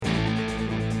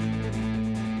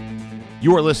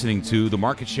You are listening to the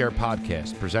Market Share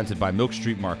Podcast presented by Milk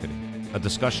Street Marketing, a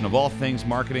discussion of all things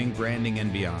marketing, branding,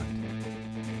 and beyond.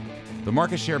 The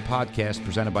Market Share Podcast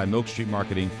presented by Milk Street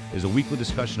Marketing is a weekly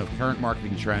discussion of current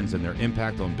marketing trends and their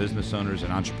impact on business owners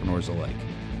and entrepreneurs alike.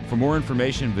 For more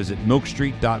information, visit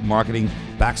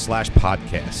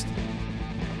milkstreet.marketing/podcast.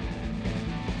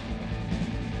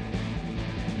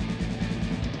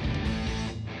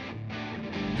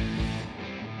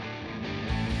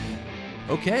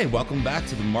 Okay, welcome back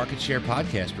to the Market Share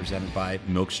Podcast presented by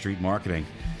Milk Street Marketing.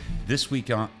 This week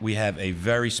we have a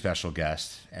very special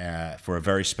guest for a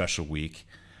very special week.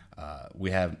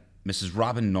 We have Mrs.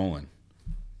 Robin Nolan,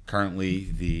 currently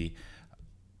the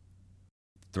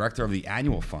director of the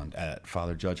annual fund at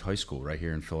Father Judge High School right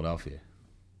here in Philadelphia.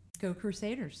 Go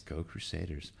Crusaders. Go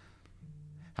Crusaders.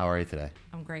 How are you today?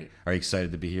 I'm great. Are you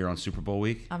excited to be here on Super Bowl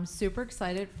week? I'm super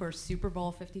excited for Super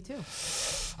Bowl 52.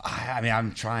 I mean,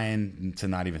 I'm trying to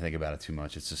not even think about it too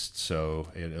much. It's just so,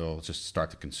 it'll just start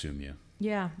to consume you.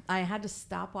 Yeah, I had to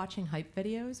stop watching hype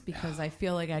videos because I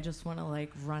feel like I just want to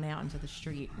run out into the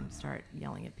street and start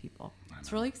yelling at people.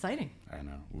 It's really exciting. I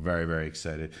know. We're very, very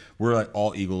excited. We're like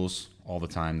all Eagles all the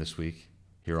time this week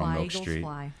here on Milk Eagles, Street.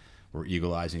 Fly. We're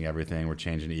Eagleizing everything. We're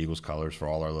changing the Eagles colors for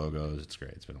all our logos. It's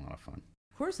great. It's been a lot of fun.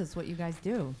 Of course, that's what you guys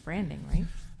do, branding, right?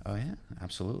 Oh yeah,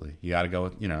 absolutely. You got to go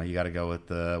with,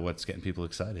 what's getting people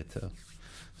excited too.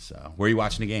 So, where are you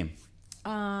watching the game?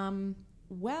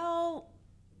 Well,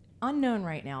 unknown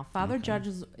right now. Father Judge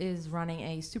is running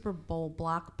a Super Bowl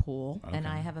block pool, and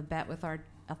I have a bet with our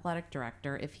athletic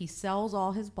director. If he sells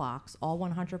all his blocks, all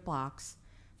 100 blocks,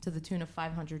 to the tune of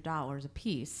 $500 a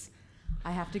piece,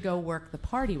 I have to go work the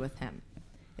party with him.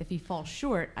 If he falls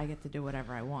short, I get to do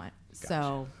whatever I want. Gotcha.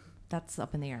 So that's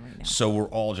up in the air right now. So we're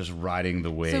all just riding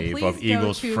the wave of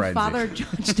Eagles frenzy. So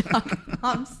please go to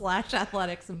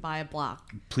fatherjudge.com/athletics and buy a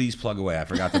block. Please plug away. I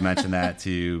forgot to mention that to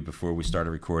you before we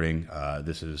started recording.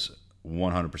 This is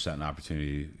 100% an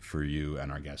opportunity for you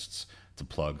and our guests to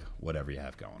plug whatever you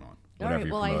have going on. All right.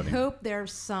 Well, I hope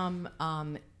there's some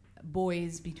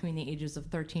boys between the ages of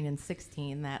 13 and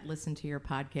 16 that listen to your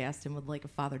podcast and would like a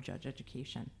Father Judge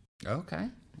education. Okay.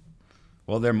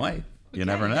 Well, there might. You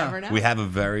never know. We have a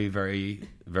very, very,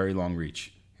 very long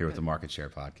reach here with the Market Share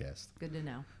Podcast. Good to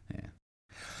know. Yeah.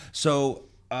 So,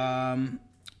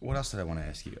 what else did I want to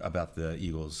ask you about the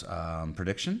Eagles?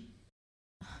 Prediction?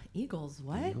 Eagles?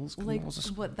 What? Eagles?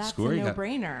 What? That's score? a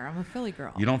no-brainer. I'm a Philly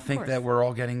girl. You don't think that we're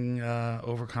all getting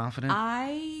overconfident?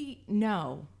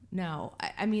 No.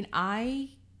 I mean,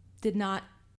 I did not.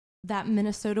 That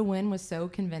Minnesota win was so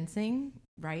convincing,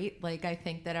 right? I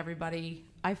think that everybody.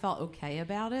 I felt okay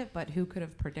about it, but who could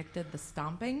have predicted the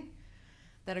stomping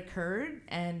that occurred?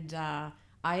 And I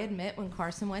admit, when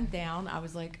Carson went down, I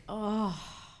was like, oh,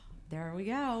 there we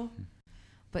go.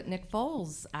 But Nick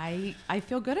Foles, I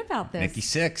feel good about this. Nicky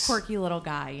Six. Quirky little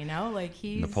guy,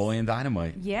 he's... Napoleon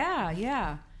Dynamite.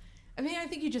 Yeah. I mean, I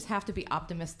think you just have to be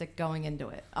optimistic going into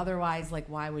it. Otherwise,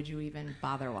 why would you even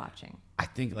bother watching? I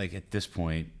think, at this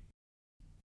point,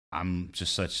 I'm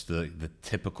just such the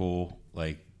typical,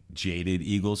 jaded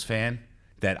Eagles fan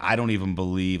that I don't even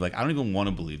believe, I don't even want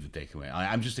to believe that they can win.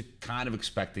 I'm just kind of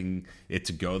expecting it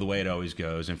to go the way it always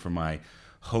goes and for my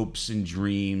hopes and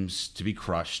dreams to be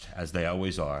crushed, as they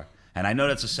always are. And I know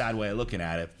that's a sad way of looking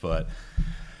at it, but,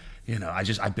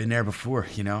 I've been there before.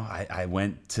 I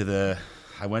went to the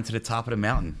top of the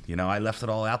mountain. I left it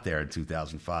all out there in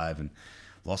 2005 and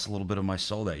lost a little bit of my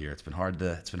soul that year. It's been hard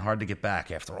to get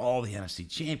back after all the NFC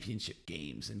Championship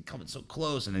games and coming so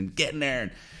close and then getting there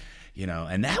and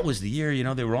and that was the year,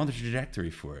 they were on the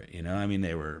trajectory for it. I mean,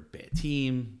 they were a bad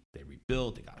team. They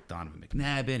rebuilt. They got Donovan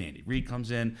McNabb in. Andy Reid comes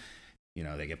in.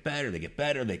 They get better.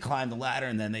 They climb the ladder,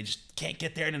 and then they just can't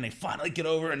get there, and then they finally get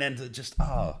over, and then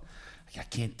I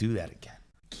can't do that again.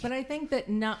 But I think that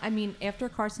after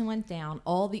Carson went down,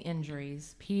 all the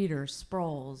injuries, Peters,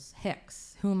 Sproles,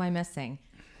 Hicks, who am I missing?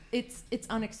 It's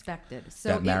unexpected. So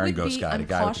that Marangos guy, the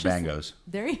guy with the bangos.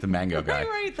 The mango guy.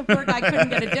 Right. The poor guy couldn't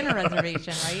get a dinner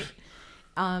reservation, right?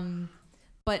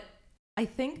 But I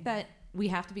think that we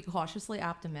have to be cautiously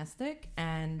optimistic.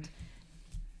 And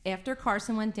after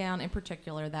Carson went down, in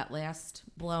particular, that last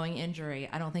blowing injury,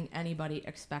 I don't think anybody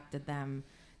expected them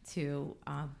to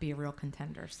be a real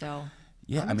contender. So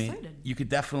yeah, I'm excited. You could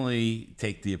definitely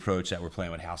take the approach that we're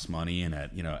playing with house money and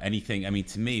that, anything. I mean,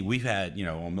 to me, we've had,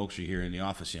 on Milk Street here in the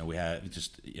office, we had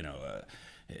just,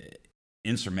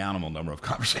 insurmountable number of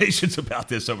conversations about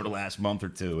this over the last month or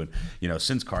two. And,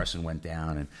 since Carson went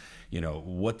down and,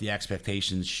 what the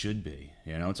expectations should be.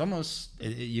 It's almost,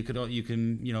 you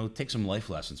can, take some life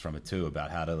lessons from it too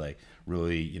about how to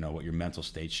really, what your mental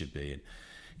state should be.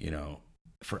 And,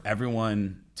 for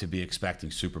everyone to be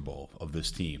expecting Super Bowl of this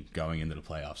team going into the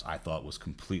playoffs, I thought was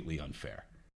completely unfair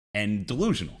and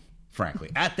delusional,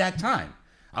 frankly. At that time,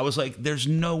 I was like, there's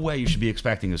no way you should be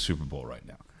expecting a Super Bowl right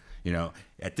now. You know,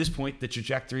 at this point, the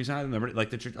trajectory's not, remember, like,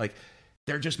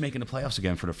 they're just making the playoffs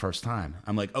again for the first time.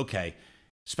 I'm like, okay,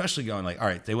 especially going like, all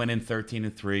right, they went in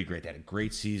 13-3, great. They had a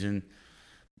great season.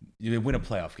 They win a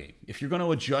playoff game. If you're going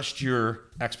to adjust your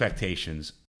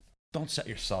expectations, don't set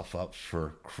yourself up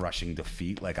for crushing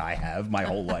defeat like I have my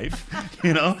whole life.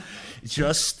 You know,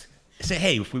 just say,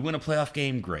 hey, if we win a playoff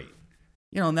game, great.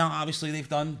 You know, now obviously they've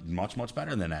done much, much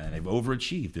better than that, and they've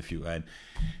overachieved. If you and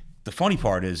the funny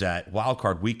part is at Wild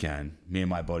Card Weekend, me and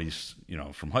my buddies, you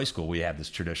know, from high school, we have this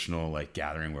traditional like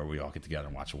gathering where we all get together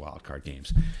and watch the Wild Card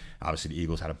games. Obviously, the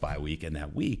Eagles had a bye week, and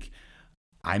that week,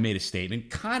 I made a statement,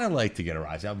 kind of like to get a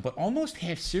rise out, but almost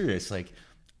half serious, like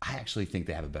I actually think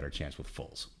they have a better chance with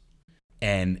Foles.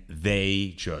 And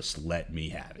they just let me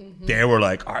have it. Mm-hmm. They were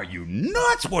like, are you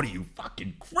nuts? What are you,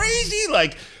 fucking crazy?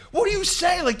 Like, what do you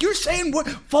say? Like, you're saying what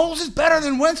Foles is better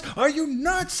than Wentz? Are you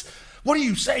nuts? What are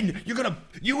you saying?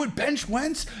 You would bench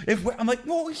Wentz? I'm like,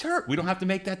 well, he's hurt. We don't have to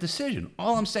make that decision.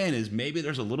 All I'm saying is maybe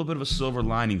there's a little bit of a silver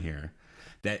lining here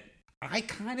that I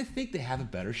kind of think they have a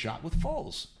better shot with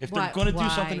Foles. If they're going to do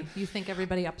something. You think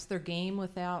everybody ups their game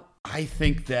without I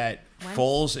think that Wentz?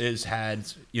 Foles has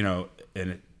had, you know,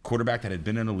 a quarterback that had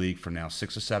been in the league for now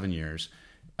 6 or 7 years,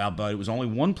 but it was only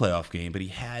one playoff game, but he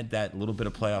had that little bit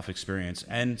of playoff experience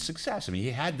and success. I mean, he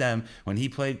had them when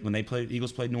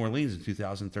Eagles played New Orleans in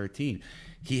 2013.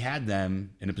 He had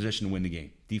them in a position to win the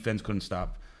game. Defense couldn't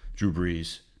stop Drew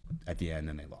Brees at the end,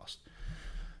 and they lost.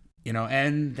 You know,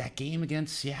 and that game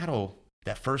against Seattle,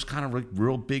 that first kind of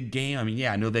real big game. I mean,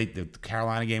 yeah, I know the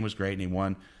Carolina game was great and they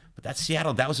won, but that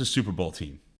Seattle, that was a Super Bowl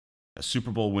team, a Super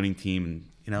Bowl winning team, and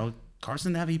you know.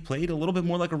 Carson Navi played a little bit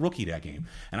more like a rookie that game.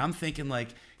 And I'm thinking,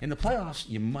 like, in the playoffs,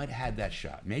 you might have had that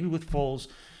shot. Maybe with Foles,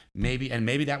 maybe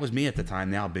that was me at the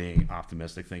time now being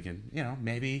optimistic, thinking, you know,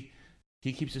 maybe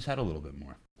he keeps his head a little bit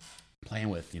more. Playing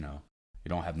with, you know, you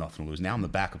don't have nothing to lose. Now I'm the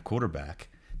backup quarterback.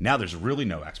 Now there's really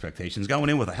no expectations.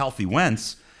 Going in with a healthy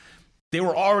Wentz, they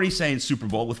were already saying Super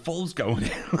Bowl with Foles going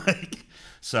in.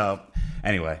 So,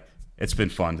 anyway, it's been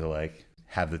fun to, like,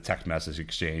 have the text message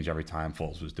exchange every time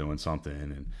Foles was doing something,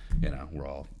 and you know we're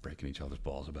all breaking each other's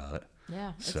balls about it.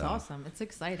 Yeah, it's awesome. It's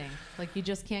exciting. Like you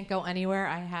just can't go anywhere.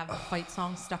 I have a fight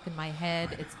song stuck in my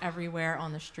head. It's everywhere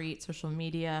on the street, social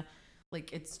media.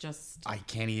 Like it's just I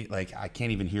can't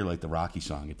even hear like the Rocky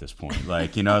song at this point.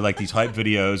 Like you know like these hype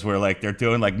videos where like they're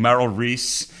doing like Merrill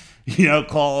Reese. You know,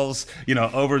 calls, you know,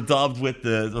 overdubbed with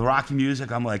the Rocky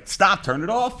music. I'm like, stop, turn it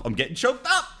off. I'm getting choked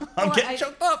up. I'm getting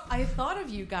choked up. I thought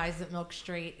of you guys at Milk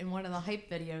Street in one of the hype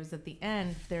videos at the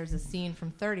end. There's a scene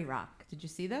from 30 Rock. Did you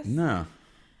see this? No.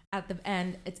 At the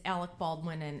end, it's Alec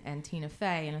Baldwin and Tina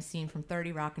Fey in a scene from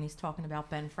 30 Rock, and he's talking about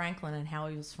Ben Franklin and how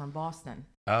he was from Boston.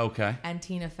 Oh, okay. And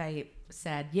Tina Fey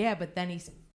said, yeah, but then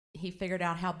he figured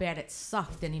out how bad it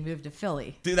sucked and he moved to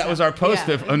Philly. Dude, that was our post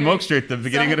on Milk Street at the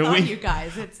beginning of the week. You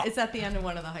guys, it's at the end of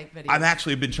one of the hype videos. I've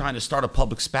actually been trying to start a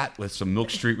public spat with some Milk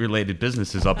Street related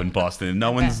businesses up in Boston. And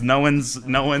no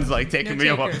one's like taking me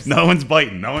off. No one's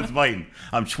biting.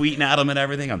 I'm tweeting at them and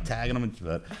everything. I'm tagging them.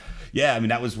 But yeah, I mean,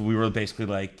 we were basically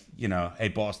like, you know, hey,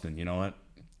 Boston, you know what?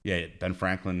 Yeah, Ben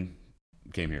Franklin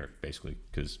came here basically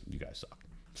because you guys suck.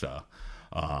 So,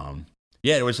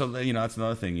 yeah, there was something, you know, that's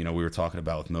another thing, you know, we were talking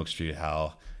about with Milk Street,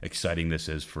 how exciting this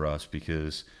is for us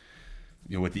because,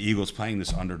 you know, with the Eagles playing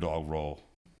this underdog role,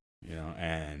 you know,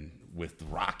 and with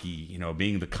Rocky, you know,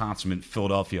 being the consummate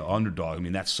Philadelphia underdog, I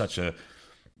mean, that's such a,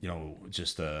 you know,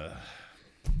 just a,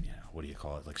 you know, what do you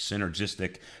call it? Like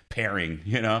synergistic pairing,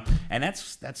 you know, and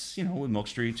that's, you know, with Milk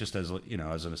Street, just as, you know,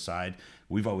 as an aside,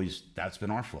 that's been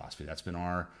our philosophy. That's been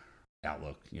our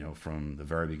outlook, you know, from the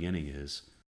very beginning is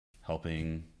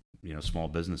helping, you know, small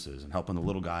businesses and helping the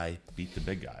little guy beat the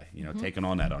big guy, you know, taking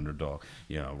on that underdog,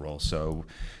 you know, role. So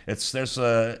it's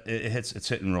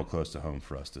hitting real close to home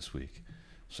for us this week.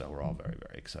 So we're all very,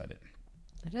 very excited.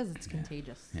 It is. It's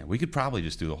contagious. Yeah, we could probably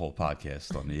just do the whole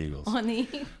podcast on the Eagles. On the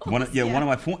Eagles. One of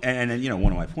my points, and you know,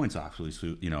 one of my points actually,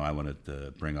 you know, I wanted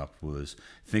to bring up was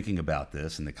thinking about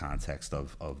this in the context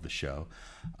of the show.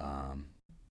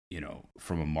 You know,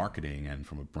 from a marketing and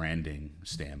from a branding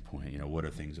standpoint, you know, what are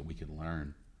things that we could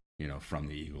learn, you know, from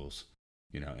the Eagles,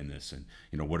 you know, in this, and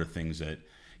you know, what are things that,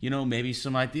 you know, maybe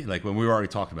some idea, like when we were already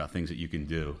talking about things that you can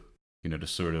do, you know, to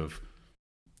sort of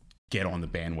get on the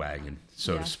bandwagon,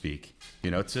 so to speak,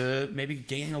 you know, to maybe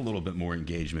gain a little bit more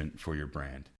engagement for your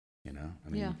brand, you know, I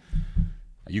mean,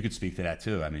 you could speak to that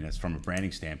too. I mean, it's from a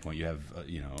branding standpoint, you have,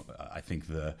 you know, I think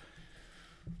the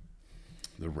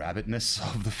the rabbitness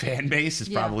of the fan base is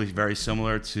probably very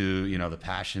similar to, the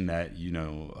passion that,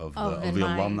 of the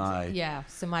alumni. Yeah.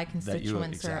 So my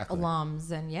constituents are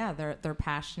alums, and they're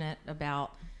passionate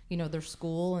about, their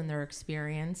school and their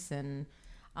experience. And,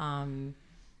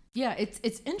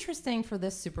 it's interesting for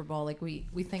this Super Bowl. Like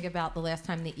we think about the last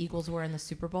time the Eagles were in the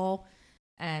Super Bowl,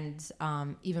 and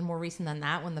even more recent than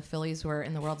that, when the Phillies were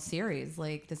in the World Series.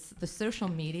 Like the social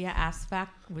media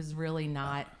aspect was really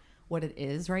not what it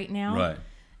is right now. Right.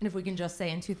 And if we can just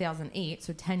say in 2008,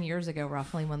 so 10 years ago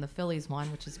roughly, when the Phillies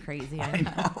won, which is crazy. I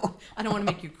know. I don't want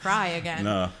to make you cry again.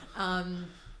 No.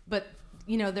 But,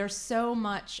 there's so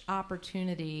much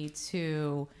opportunity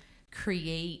to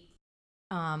create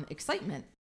excitement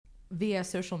via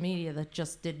social media that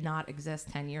just did not exist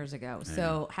 10 years ago. Yeah.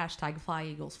 So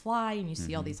 #FlyEaglesFly, and you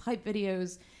see all these hype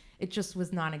videos. It just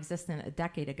was non-existent a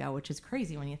decade ago, which is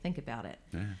crazy when you think about it.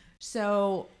 Yeah.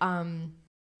 So,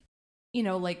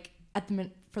 like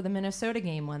for the Minnesota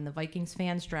game, when the Vikings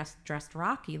fans dressed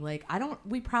Rocky, like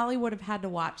we probably would have had to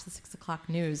watch the 6:00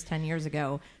 news 10 years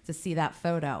ago to see that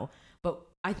photo. But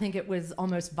I think it was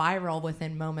almost viral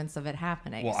within moments of it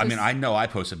happening. Well, I know I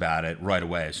posted about it right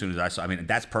away as soon as I saw.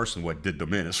 That's personally what did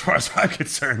them in, as far as I'm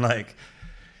concerned. Like,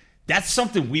 that's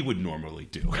something we would normally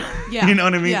do. Yeah. You know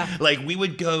what I mean? Yeah. Like, we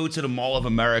would go to the Mall of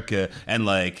America and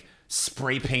like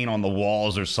spray paint on the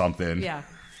walls or something. Yeah.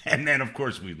 And then, of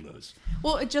course, we'd lose.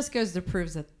 Well, it just goes to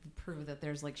prove that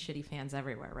there's like shitty fans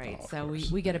everywhere, right? Oh, so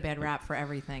we get a bad rap for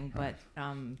everything, but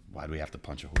why do we have to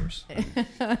punch a horse?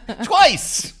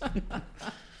 Twice.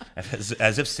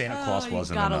 As if Santa Claus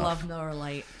wasn't enough. Gotta love Miller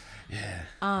Lite. Yeah.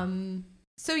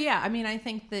 So I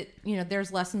think that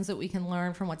there's lessons that we can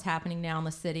learn from what's happening now in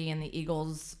the city, and the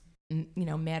Eagles.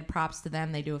 Mad props to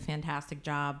them. They do a fantastic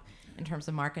job in terms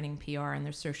of marketing, PR, and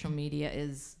their social media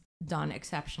is done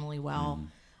exceptionally well.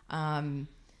 I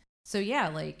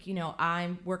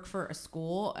work for a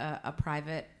school, a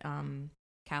private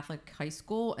Catholic high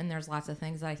school, and there's lots of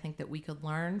things that I think that we could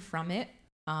learn from it.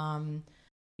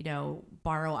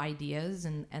 Borrow ideas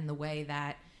and the way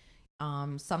that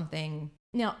something.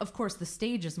 Now, of course, the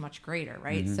stage is much greater,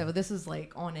 right? Mm-hmm. So this is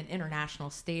like on an international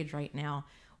stage right now,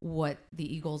 what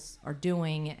the Eagles are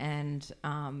doing, and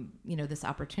this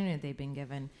opportunity they've been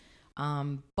given.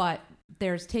 But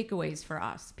there's takeaways for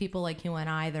us, people like you and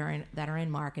I that are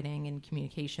in marketing and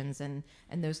communications and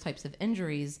those types of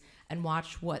injuries, and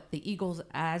watch what the Eagles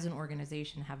as an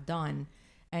organization have done.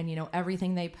 And,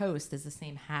 everything they post is the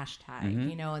same hashtag,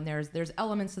 and there's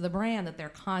elements of the brand that they're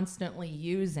constantly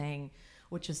using,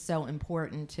 which is so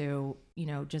important to,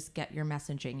 just get your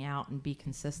messaging out and be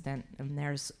consistent. And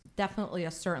there's definitely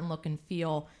a certain look and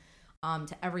feel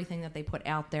to everything that they put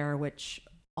out there, which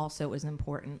also is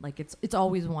important. Like it's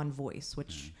always one voice,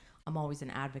 which I'm always an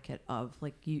advocate of.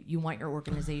 Like you want your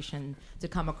organization to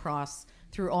come across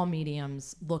through all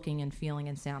mediums, looking and feeling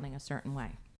and sounding a certain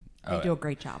way. They do a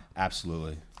great job.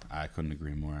 Absolutely. I couldn't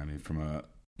agree more. From a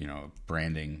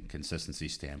branding consistency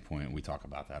standpoint, we talk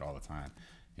about that all the time.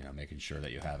 Making sure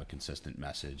that you have a consistent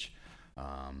message.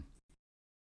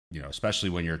 Especially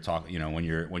when you're talking, when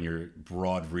you're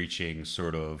broad reaching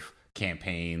sort of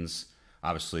campaigns.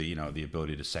 Obviously, the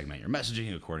ability to segment your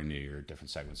messaging according to your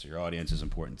different segments of your audience is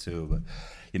important too. But,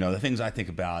 the things I think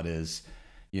about is,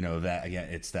 that again,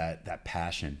 it's that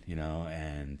passion,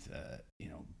 and,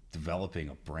 developing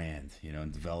a brand,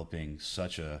 and developing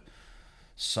such a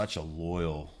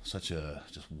loyal,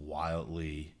 just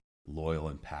wildly loyal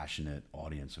and passionate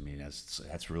audience.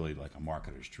 That's really like a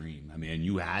marketer's dream.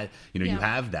 You have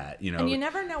that, And you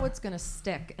never know what's going to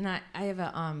stick. And I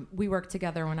have we worked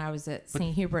together when I was at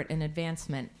St. Hubert in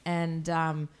advancement. And,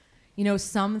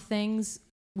 some things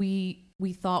we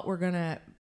thought were going to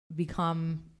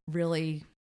become really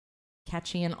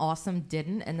catchy and awesome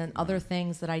didn't. And then other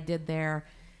things that I did there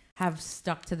have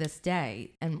stuck to this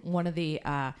day. And one of the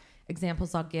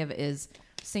examples I'll give is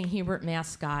St. Hubert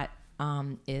mascot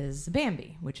is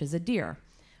Bambi, which is a deer.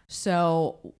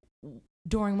 So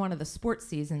during one of the sports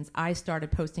seasons, I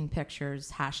started posting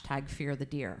pictures,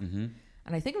 #FearTheDeer. Mm-hmm.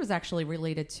 And I think it was actually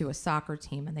related to a soccer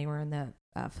team, and they were in the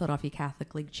Philadelphia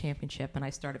Catholic League Championship, and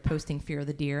I started posting Fear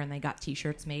the Deer, and they got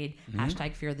T-shirts made,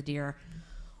 #FearTheDeer.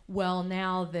 Well,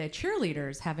 now the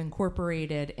cheerleaders have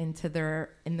incorporated into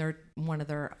one of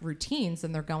their routines,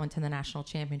 and they're going to the national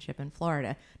championship in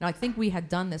Florida. Now, I think we had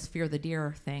done this Fear the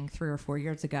Deer thing 3 or 4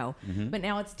 years ago, but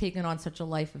now it's taken on such a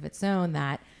life of its own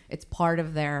that it's part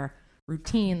of their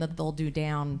routine that they'll do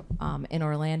down in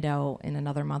Orlando in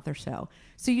another month or so.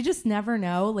 So you just never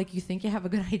know. Like, you think you have a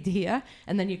good idea,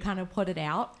 and then you kind of put it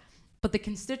out. But the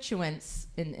constituents,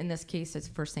 in this case, it's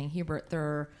for St. Hubert,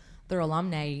 they're their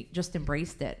alumni just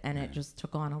embraced it, and it just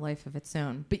took on a life of its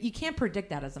own. But you can't predict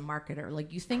that as a marketer.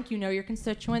 Like, you think you know your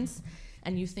constituents,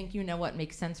 and you think you know what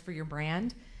makes sense for your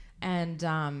brand,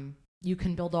 and you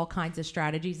can build all kinds of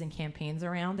strategies and campaigns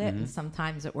around it, and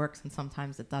sometimes it works and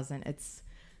sometimes it doesn't.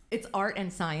 It's art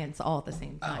and science all at the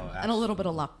same time, and a little bit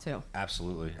of luck too.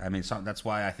 Absolutely. I mean, that's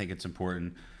why I think it's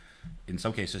important in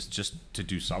some cases just to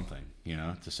do something,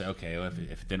 to say, okay, well, if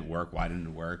it didn't work, why didn't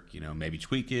it work? Maybe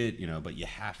tweak it, but you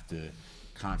have to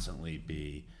constantly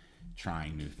be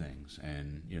trying new things.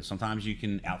 And, sometimes you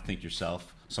can outthink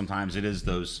yourself. Sometimes it is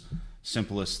those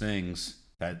simplest things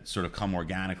that sort of come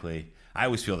organically. I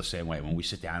always feel the same way when we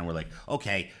sit down and we're like,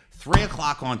 okay,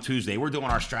 3:00 on Tuesday, we're doing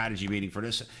our strategy meeting for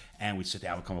this. And we sit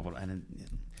down and come up with, and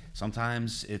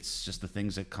sometimes it's just the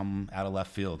things that come out of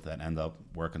left field that end up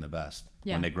working the best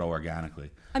when they grow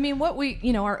organically. I mean, what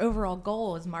our overall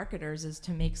goal as marketers is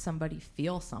to make somebody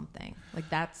feel something. Like,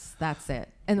 that's it.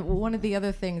 And one of the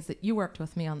other things that you worked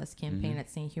with me on this campaign at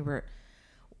St. Hubert,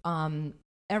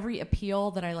 every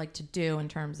appeal that I like to do in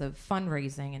terms of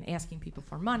fundraising and asking people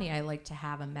for money, I like to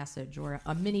have a message or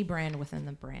a mini brand within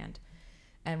the brand.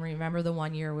 And remember the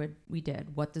one year we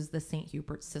did, what does the St.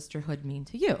 Hubert sisterhood mean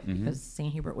to you? Because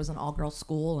St. Hubert was an all-girls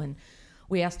school, and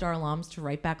we asked our alums to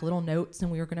write back little notes,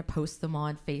 and we were going to post them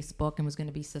on Facebook, and it was going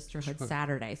to be Sisterhood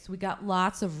Saturday. So we got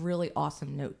lots of really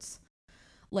awesome notes.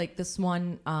 Like this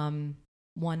one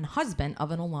husband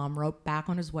of an alum wrote back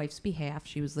on his wife's behalf.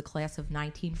 She was the class of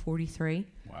 1943,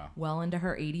 well into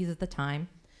her 80s at the time.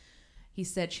 He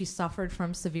said she suffered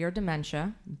from severe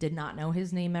dementia, did not know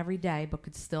his name every day, but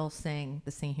could still sing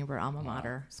the St. Hubert Alma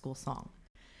Mater school song.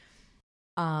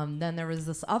 Then there was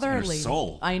this other lady.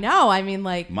 Soul. I know. I mean,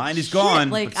 like, mine is gone,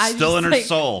 like, but still in her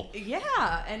soul.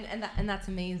 Yeah, and that's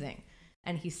amazing.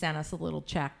 And he sent us a little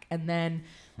check. And then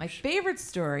my favorite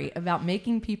story about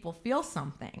making people feel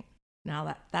something.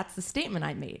 Now that's the statement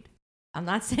I made. I'm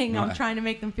not saying I'm trying to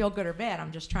make them feel good or bad.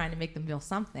 I'm just trying to make them feel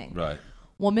something. Right.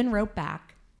 Woman wrote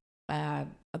back. A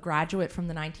graduate from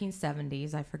the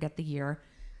 1970s, I forget the year,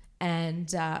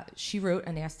 and she wrote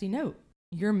a nasty note.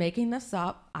 You're making this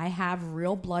up. I have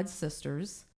real blood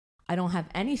sisters. I don't have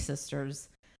any sisters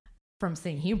from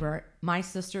St. Hubert. My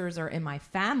sisters are in my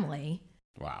family,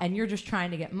 and you're just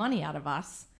trying to get money out of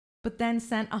us, but then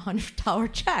sent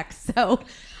 $100 check. So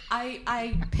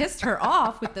I pissed her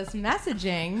off with this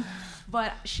messaging,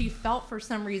 but she felt for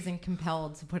some reason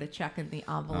compelled to put a check in the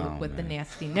envelope with the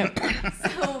nasty note.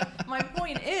 So my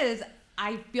point is,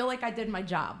 I feel like I did my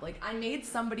job. Like, I made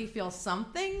somebody feel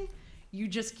something. You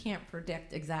just can't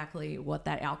predict exactly what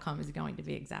that outcome is going to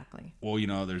be exactly. Well,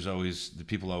 the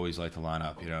people always like to line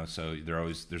up, so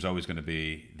there's always going to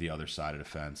be the other side of the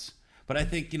fence. But I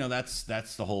think, that's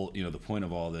the whole, the point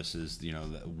of all this is,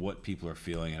 what people are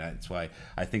feeling. And that's why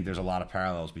I think there's a lot of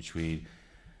parallels between,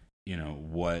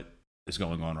 what is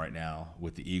going on right now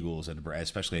with the Eagles, and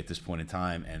especially at this point in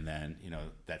time. And then,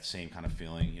 that same kind of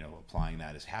feeling, applying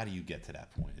that is, how do you get to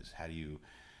that point? Is how do you,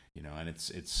 and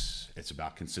it's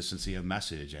about consistency of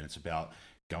message, and it's about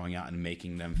going out and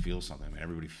making them feel something. I mean,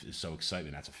 everybody is so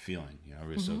excited. That's a feeling,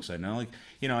 everybody's so excited. And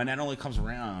and that only comes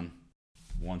around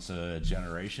once a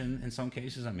generation in some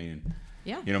cases. I mean,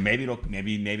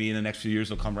 maybe in the next few years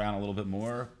it'll come around a little bit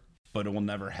more, but it will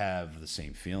never have the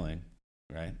same feeling,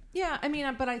 right? Yeah, I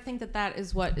mean, but I think that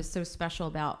is what is so special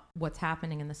about what's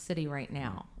happening in the city right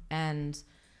now. And,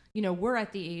 we're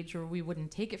at the age where we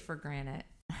wouldn't take it for granted.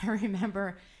 I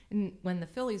remember when the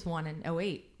Phillies won in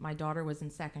 2008, my daughter was in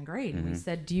second grade, and we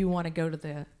said, do you want to go to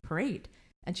the parade?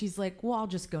 And she's like, well, I'll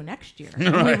just go next year.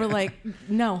 And we were like,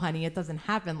 no, honey, it doesn't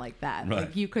happen like that. Right.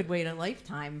 Like, you could wait a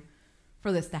lifetime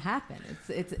for this to happen.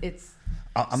 It's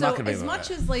I'm so not gonna be as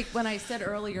much as, like, when I said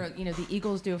earlier, the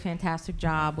Eagles do a fantastic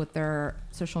job with their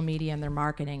social media and their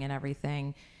marketing and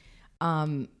everything.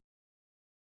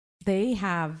 They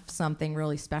have something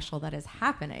really special that is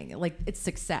happening. Like, it's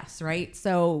success, right?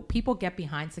 So people get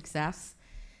behind success,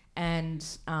 and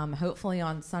hopefully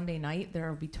on Sunday night there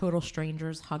will be total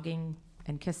strangers hugging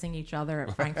and kissing each other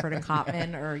at Frankfurt and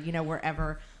Kottman, or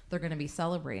wherever they're going to be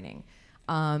celebrating.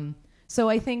 So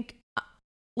I think,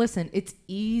 listen, it's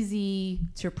easy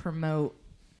to promote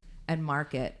and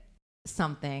market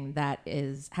something that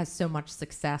has so much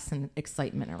success and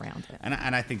excitement around it.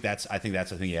 And I think that's the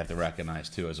thing you have to recognize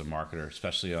too as a marketer,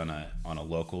 especially on a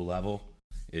local level,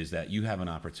 is that you have an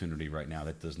opportunity right now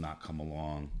that does not come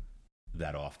along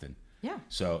that often. Yeah.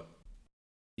 So,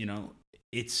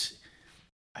 it's,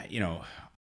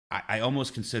 I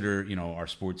almost consider, our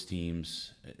sports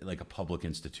teams like a public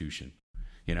institution,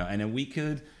 and then we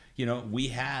could, we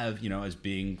have, as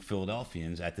being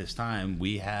Philadelphians at this time,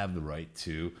 we have the right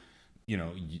to,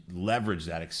 leverage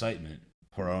that excitement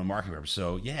for our own marketing purpose.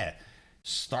 So yeah,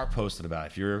 start posting about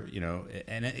it. If you're,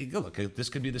 and look, this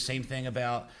could be the same thing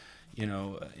about,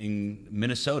 in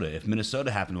Minnesota. If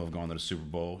Minnesota happened to have gone to the Super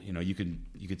Bowl, you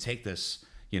could take this,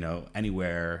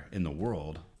 anywhere in the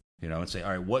world, and say,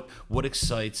 all right, what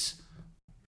excites,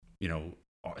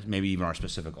 maybe even our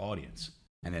specific audience,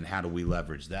 and then how do we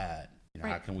leverage that?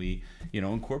 How can we,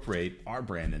 incorporate our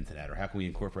brand into that, or how can we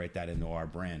incorporate that into our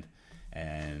brand,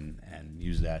 and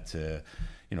use that to,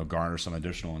 garner some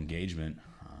additional engagement.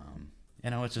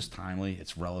 It's just timely,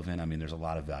 it's relevant. I mean, there's a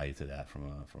lot of value to that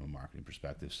from a marketing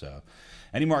perspective. So,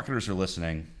 any marketers are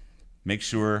listening, make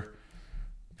sure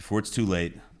before it's too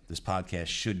late, this podcast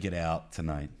should get out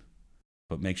tonight.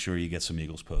 But make sure you get some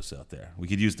Eagles posts out there. We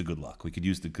could use the good luck. We could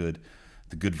use the good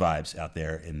vibes out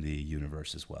there in the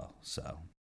universe as well. So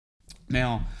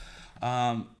now,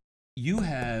 you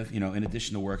have, in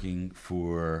addition to working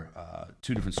for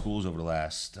 2 different schools over the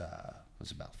last,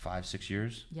 was about 5-6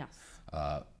 years? Yes.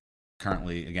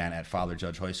 Currently, again, at Father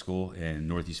Judge High School in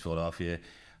Northeast Philadelphia,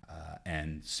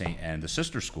 and the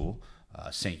sister school,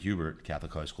 St. Hubert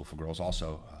Catholic High School for Girls,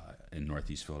 also in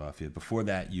Northeast Philadelphia. Before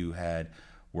that, you had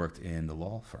worked in the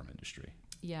law firm industry.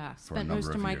 Yeah, spent most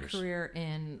of my career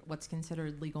in what's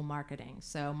considered legal marketing,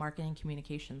 so marketing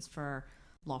communications for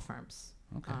law firms.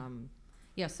 Okay.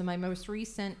 So my most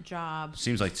recent job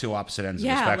seems like 2 opposite ends of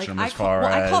the spectrum as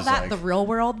I call that the real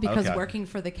world, because working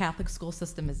for the Catholic school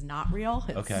system is not real.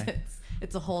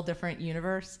 It's a whole different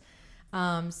universe.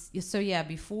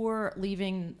 Before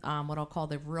leaving what I'll call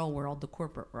the real world, the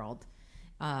corporate world,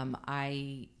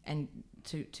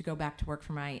 to go back to work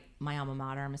for my alma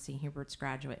mater, I'm a St. Hubert's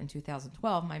graduate in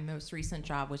 2012. My most recent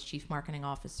job was chief marketing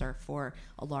officer for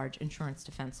a large insurance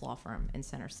defense law firm in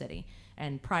Center City.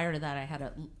 And prior to that, I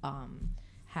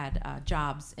had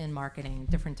jobs in marketing,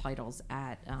 different titles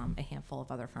at a handful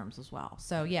of other firms as well.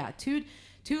 So yeah, two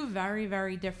very,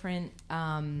 very different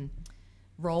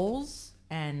roles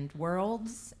and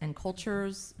worlds and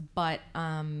cultures. But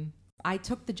I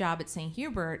took the job at St.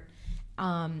 Hubert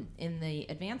in the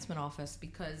advancement office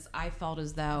because I felt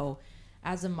as though,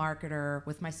 as a marketer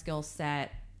with my skill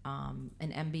set, an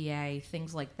MBA,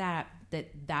 things like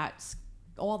that's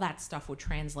all that stuff would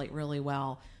translate really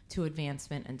well to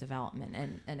advancement and development,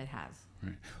 and it has.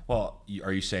 Right. Well,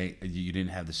 are you saying you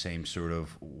didn't have the same sort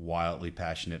of wildly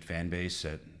passionate fan base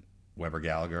at Weber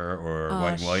Gallagher or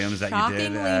White and Williams that you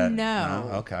did? No.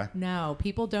 Okay. No,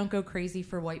 people don't go crazy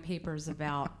for white papers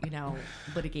about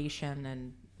litigation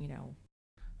and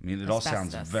I mean, it all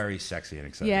sounds very sexy and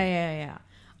exciting. Yeah.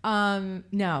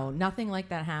 No, nothing like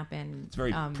that happened. It's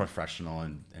very professional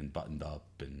and buttoned up,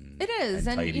 and it is,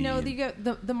 and tidy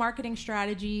the marketing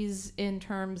strategies in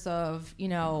terms of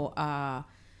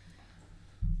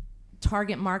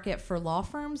target market for law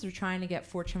firms are trying to get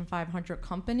Fortune 500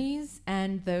 companies,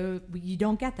 and you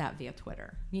don't get that via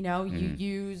Twitter.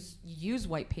 You use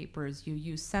white papers, you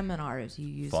use seminars, you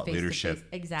use thought leadership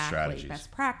strategies,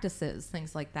 best practices,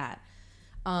 things like that.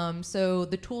 So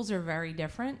the tools are very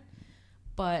different.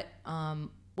 But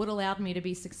what allowed me to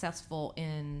be successful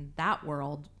in that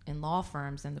world, in law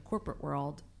firms and the corporate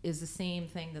world, is the same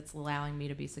thing that's allowing me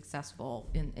to be successful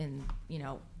in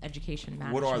education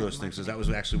management. What are those things? Because that was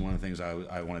actually one of the things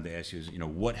I wanted to ask you. Is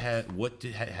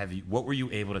what were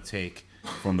you able to take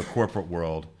from the corporate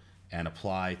world and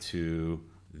apply to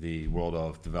the world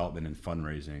of development and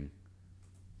fundraising?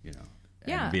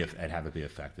 And have it be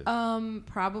effective.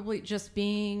 Probably just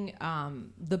being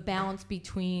the balance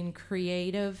between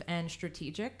creative and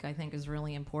strategic, I think, is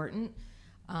really important.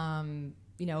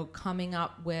 Coming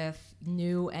up with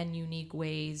new and unique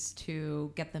ways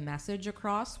to get the message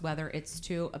across, whether it's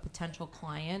to a potential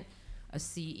client, a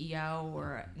CEO,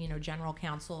 or general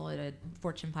counsel at a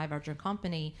Fortune 500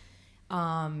 company.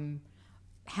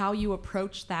 How you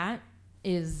approach that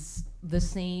is the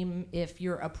same if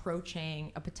you're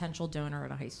approaching a potential donor at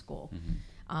a high school.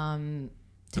 Mm-hmm.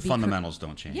 The fundamentals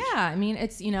don't change. Yeah, I mean,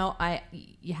 it's I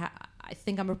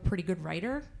think I'm a pretty good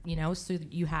writer. So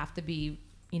you have to be,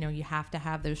 you have to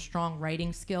have those strong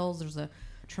writing skills. There's a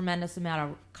tremendous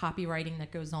amount of copywriting that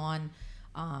goes on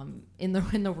in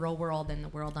the real world, in the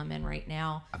world I'm in right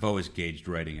now. I've always gauged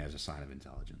writing as a sign of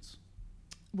intelligence.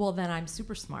 Well, then I'm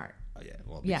super smart. Oh yeah,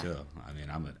 well, me too. I mean,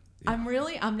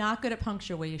 I'm not good at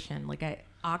punctuation.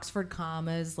 Oxford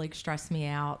commas stress me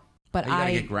out. But you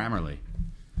gotta get Grammarly.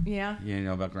 Yeah. You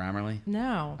know about Grammarly?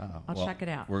 No. I'll check it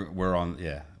out.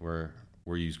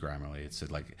 We use Grammarly. It's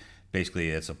basically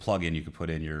it's a plugin you can put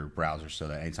in your browser so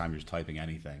that anytime you're typing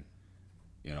anything,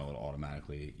 it'll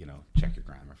automatically check your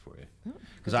grammar for you.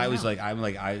 Because I was I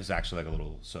was actually a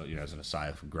little, so as an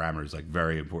aside, grammar is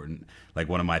very important.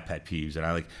 One of my pet peeves,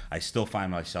 and I still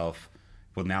find myself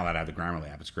well, now that I have the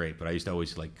Grammarly app, it's great. But I used to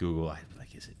always like Google. I'd be like,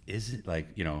 is it like,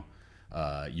 you know,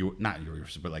 not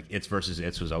yours, but like its versus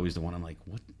its was always the one. I'm like,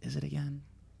 what is it again?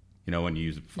 You know, when you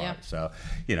use it before. Yeah. So,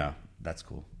 you know, that's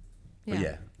cool. Yeah. But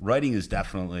yeah, writing is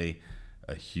definitely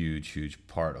a huge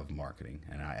part of marketing,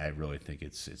 and I really think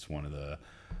it's one of the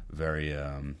very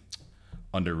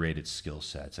underrated skill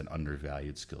sets and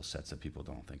undervalued skill sets that people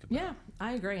don't think about. Yeah,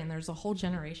 I agree. And there's a whole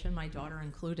generation, my daughter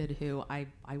included, who I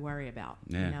worry about,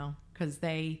 you know, because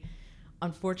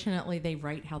unfortunately, they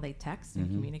write how they text and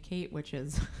communicate, which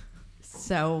is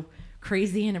so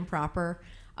crazy and improper.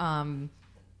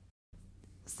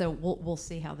 So we'll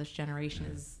see how this generation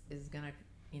is going to,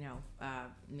 you know,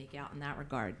 make out in that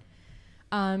regard.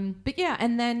 But yeah,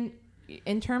 and then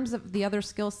in terms of the other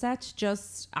skill sets,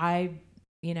 just I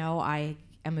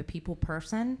am a people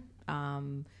person.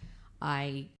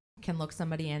 I can look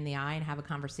somebody in the eye and have a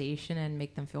conversation and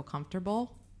make them feel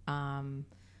comfortable.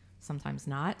 Sometimes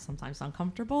not, sometimes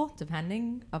uncomfortable,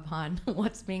 depending upon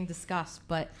what's being discussed.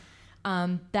 But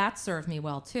that served me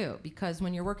well too, because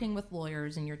when you're working with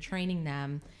lawyers and you're training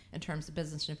them in terms of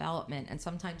business development and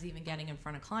sometimes even getting in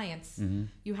front of clients,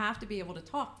 you have to be able to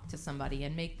talk to somebody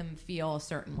and make them feel a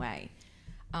certain way.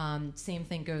 Same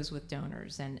thing goes with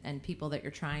donors and people that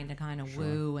you're trying to kind of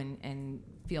woo and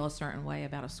feel a certain way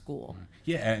about a school.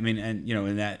 Yeah, I mean, and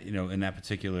in that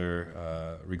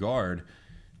particular regard,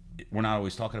 we're not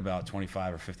always talking about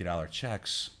 $25 or $50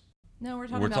 checks. No, we're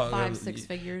talking about 5-6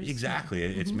 figures. Exactly.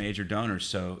 It's major donors.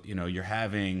 So, you're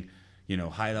having,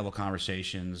 high level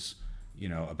conversations,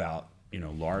 about,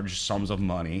 large sums of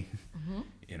money,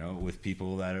 with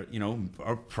people that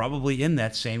are probably in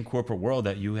that same corporate world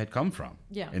that you had come from.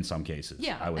 Yeah. In some cases.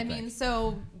 Yeah. I would think. mean,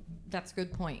 so that's a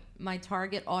good point. My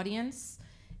target audience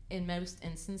in most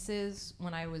instances,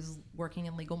 when I was working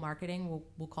in legal marketing,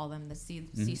 we'll call them the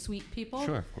C-suite people.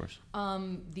 Sure, of course.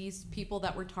 These people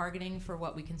that we're targeting for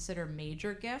what we consider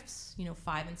major gifts,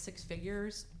 5 and 6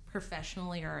 figures,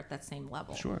 professionally are at that same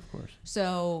level. Sure, of course.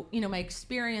 So, my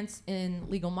experience in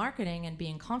legal marketing and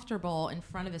being comfortable in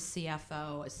front of a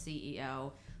CFO, a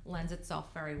CEO, lends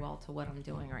itself very well to what I'm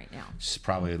doing right now. It's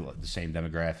probably the same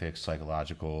demographics,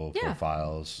 psychological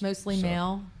profiles. Mostly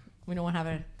male. We don't want to have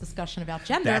a discussion about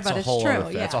gender, but it's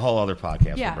true. That's a whole other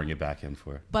podcast we'll bring it back in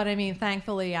for. But I mean,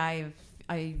 thankfully,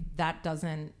 that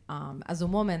doesn't, as a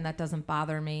woman, that doesn't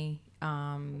bother me.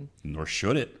 Nor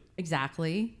should it.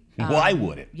 Exactly. Why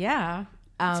would it? Yeah.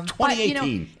 It's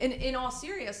 2018. But, in all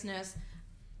seriousness,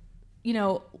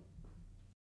 the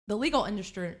legal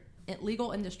industry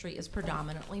is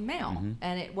predominantly male.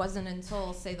 And it wasn't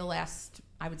until, say, the last,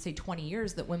 I would say 20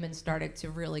 years that women started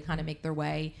to really kind of make their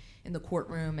way in the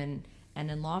courtroom and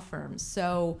in law firms.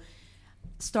 So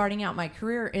starting out my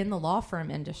career in the law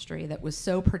firm industry that was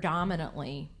so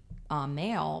predominantly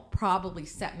male probably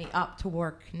set me up to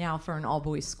work now for an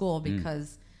all-boys school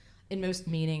because in most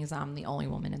meetings I'm the only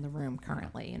woman in the room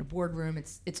currently. In a boardroom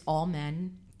it's all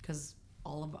men because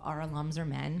all of our alums are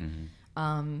men.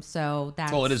 So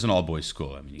that's... Well, it is an all-boys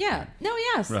school. I mean, right.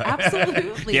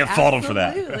 Absolutely. Can't fault them for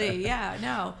that. Absolutely, yeah,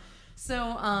 no.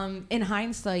 So in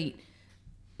hindsight,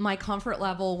 my comfort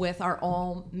level with our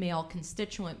all-male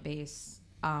constituent base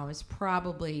is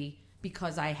probably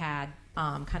because I had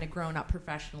kind of grown up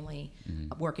professionally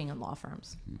working in law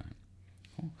firms. Right.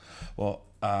 Cool. Well,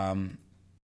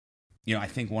 I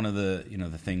think one of the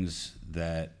the things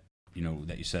that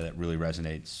that you said that really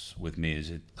resonates with me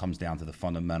is it comes down to the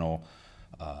fundamental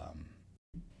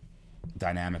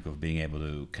dynamic of being able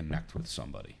to connect with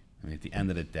somebody. I mean, at the end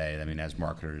of the day, as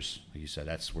marketers, like you said,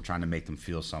 we're trying to make them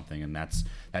feel something, and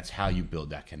that's how you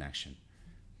build that connection.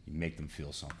 You make them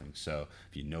feel something. So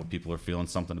if people are feeling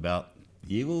something about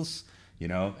the Eagles,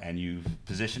 and you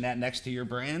position that next to your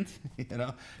brand,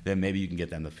 then maybe you can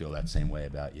get them to feel that same way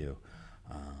about you.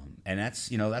 And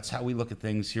that's how we look at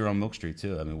things here on Milk Street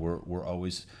too. I mean, we're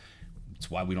always. It's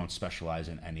why we don't specialize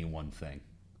in any one thing.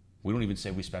 We don't even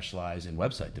say we specialize in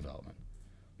website development.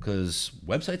 Because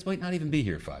websites might not even be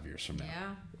here 5 years from now.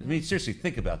 Yeah. I mean, seriously,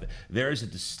 think about that. There is a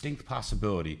distinct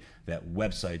possibility that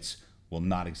websites will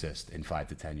not exist in 5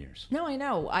 to 10 years. No, I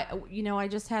know. I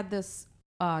just had this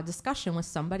discussion with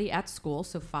somebody at school.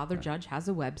 So Father Judge has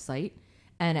a website,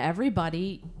 and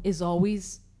everybody is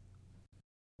always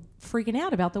freaking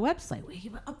out about the website.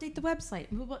 We update the website.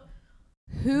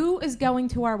 Who is going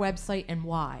to our website and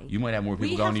why? You might have more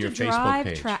people going to your Facebook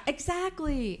page.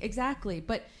 Exactly.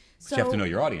 But you have to know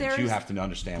your audience. You have to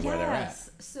understand where they're at.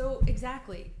 So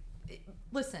exactly.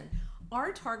 Listen,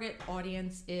 our target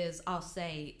audience is, I'll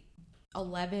say,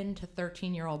 11 to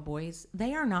 13-year-old boys.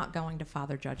 They are not going to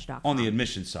fatherjudge.com. On the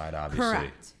admission side,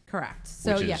 obviously. Correct.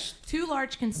 So Which yeah, is- 2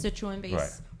 large constituent base.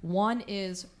 Right. One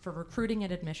is for recruiting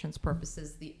and admissions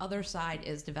purposes. The other side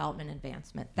is development and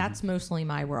advancement. That's mostly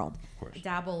my world. course. I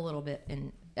dabble a little bit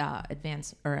in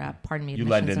admissions You and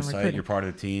lend recruiting. insight. You're part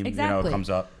of the team. Exactly. It comes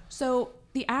up. So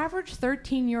the average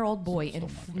 13-year-old boy in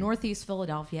Northeast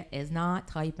Philadelphia is not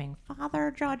typing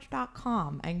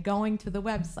fatherjudge.com and going to the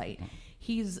website.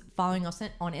 He's following us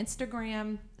on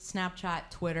Instagram, Snapchat,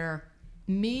 Twitter,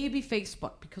 maybe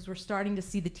Facebook, because we're starting to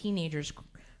see the teenagers,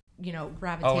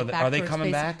 gravitate back. Are they towards coming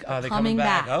Facebook. back? Are they Coming coming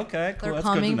back? back. Okay, cool. They're That's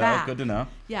coming good to know. back. Good to know.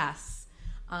 Yes,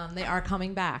 they are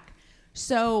coming back.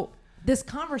 So this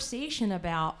conversation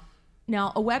about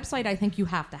now a website, I think you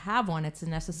have to have one. It's a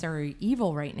necessary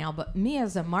evil right now. But me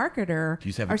as a marketer, Do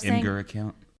you have an Imgur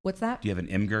account? What's that? Do you have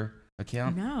an Imgur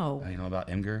account? No. You know about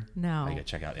Imgur? No. Oh, you gotta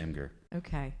check out Imgur.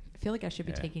 Okay. I feel like I should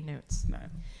be taking notes. No.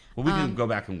 Well, we can go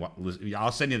back and listen.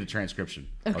 I'll send you the transcription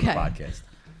of the Okay. podcast.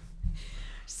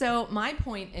 So my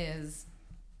point is,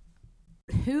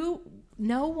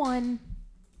 no one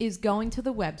is going to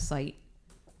the website.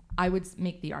 I would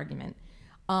make the argument,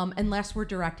 unless we're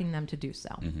directing them to do so.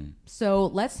 Mm-hmm. So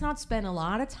let's not spend a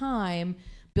lot of time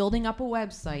building up a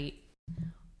website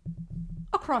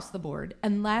across the board,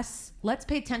 unless let's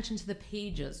pay attention to the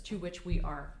pages to which we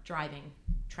are driving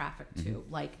traffic to,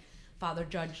 like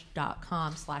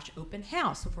fatherjudge.com/open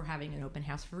house. If we're having an open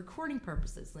house for recording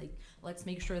purposes, like let's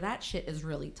make sure that shit is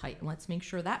really tight and let's make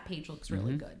sure that page looks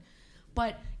really good.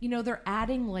 But they're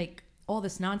adding like all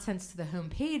this nonsense to the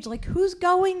homepage. Like, who's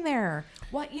going there?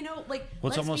 What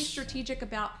let's be strategic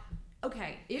about.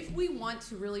 Okay, if we want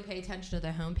to really pay attention to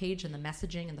the homepage and the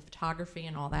messaging and the photography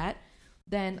and all that,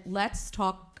 then let's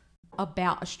talk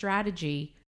about a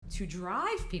strategy to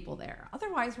drive people there.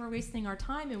 Otherwise, we're wasting our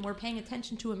time and we're paying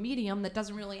attention to a medium that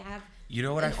doesn't really have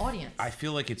an audience. I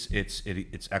feel like it's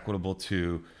equitable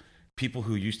to people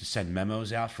who used to send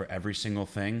memos out for every single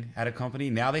thing at a company.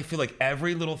 Now they feel like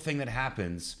every little thing that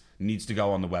happens needs to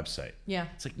go on the website. Yeah.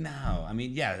 It's like, no. I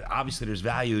mean, yeah, obviously there's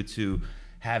value to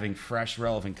having fresh,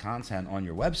 relevant content on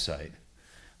your website.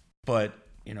 But,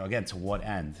 again, to what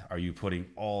end are you putting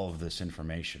all of this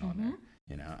information on there?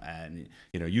 And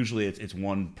usually it's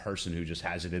one person who just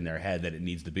has it in their head that it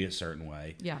needs to be a certain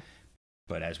way. Yeah.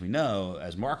 But as we know,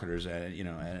 as marketers,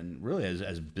 and really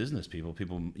as business people,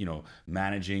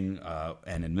 managing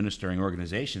and administering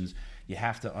organizations, you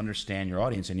have to understand your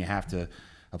audience and you have to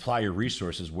apply your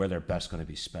resources where they're best going to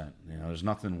be spent. There's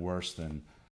nothing worse than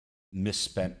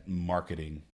misspent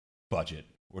marketing budget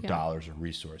or dollars or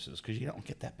resources, because you don't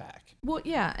get that back. Well,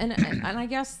 yeah, and I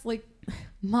guess like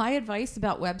my advice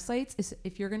about websites is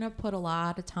if you're going to put a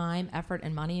lot of time, effort,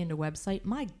 and money into a website,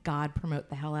 my God, promote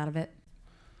the hell out of it.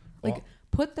 Like,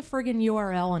 put the friggin'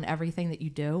 URL on everything that you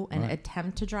do and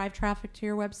attempt to drive traffic to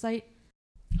your website.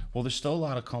 Well, there's still a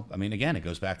lot of again, it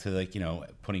goes back to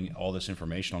putting all this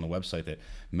information on the website that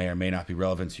may or may not be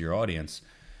relevant to your audience.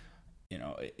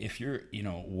 If you're,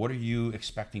 what are you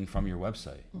expecting from your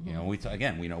website?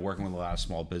 Mm-hmm. Working with a lot of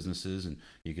small businesses, and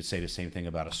you could say the same thing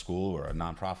about a school or a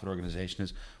nonprofit organization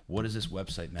is, what is this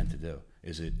website meant to do?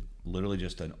 Is it literally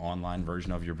just an online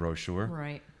version of your brochure?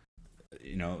 Right.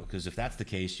 Because if that's the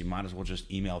case, you might as well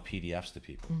just email PDFs to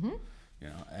people. Mm-hmm.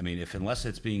 Unless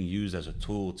it's being used as a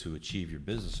tool to achieve your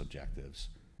business objectives,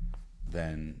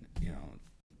 then,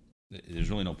 there's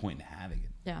really no point in having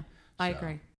it. Yeah, I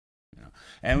agree.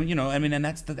 And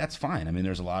that's fine.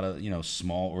 There's a lot of,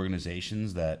 small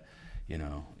organizations that,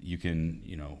 you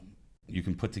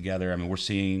can put together. We're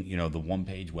seeing, the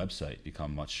one-page website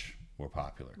become much more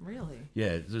popular. Really? Yeah,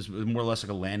 it's more or less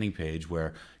like a landing page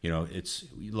where,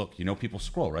 people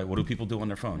scroll, right? What do people do on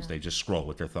their phones? They just scroll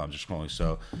with their thumbs, just scrolling.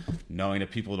 So knowing that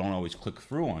people don't always click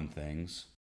through on things,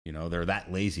 they're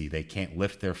that lazy. They can't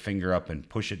lift their finger up and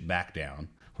push it back down,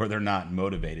 or they're not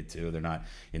motivated to, they're not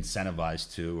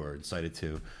incentivized to or incited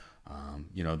to.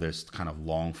 There's kind of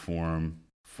long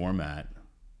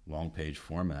page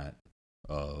format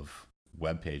of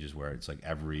web pages where it's like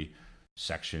every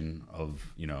section of,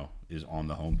 is on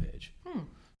the homepage.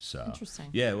 So interesting.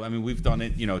 Yeah, we've done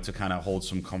it, to kind of hold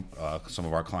some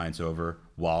of our clients over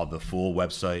while the full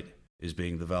website is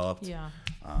being developed. Yeah.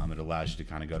 It allows you to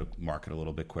kind of go to market a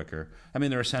little bit quicker.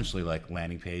 They're essentially like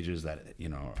landing pages that,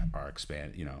 are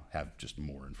expand, have just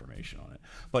more information on it.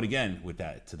 But again, with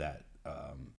that,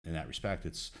 in that respect,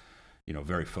 it's,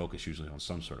 very focused usually on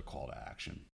some sort of call to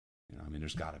action.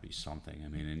 There's got to be something.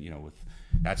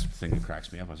 That's the thing that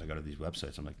cracks me up as I go to these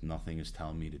websites. I'm like, nothing is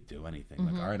telling me to do anything.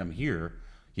 Mm-hmm. Like, all right, I'm here.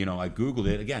 I Googled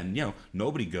it again.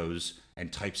 Nobody goes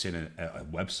and types in a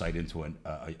website into an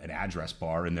address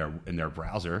bar in their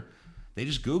browser. They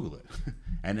just Google it,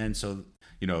 and then so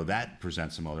that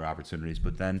presents some other opportunities.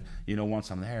 But then,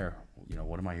 once I'm there,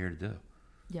 what am I here to do?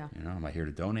 Yeah. Am I here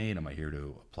to donate? Am I here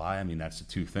to apply? I mean, that's the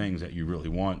two things that you really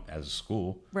want as a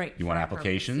school. Right. You want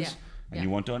applications and you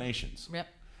want donations. Yep.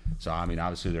 So, I mean,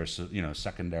 obviously there's,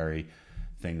 secondary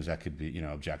things that could be,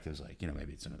 objectives like,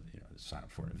 maybe it's, sign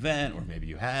up for an event, or maybe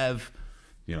you have,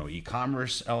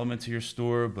 e-commerce element to your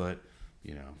store. But,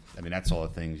 I mean, that's all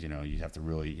the things, you have to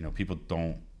really, people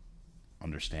don't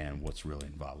understand what's really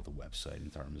involved with the website in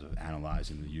terms of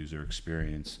analyzing the user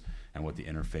experience and what the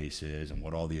interface is and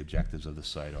what all the objectives of the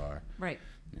site are. Right.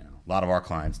 A lot of our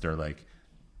clients, they're like,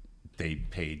 they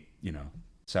paid,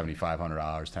 $7,500,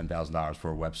 $10,000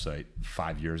 for a website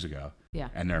 5 years ago. Yeah.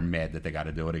 And they're mad that they got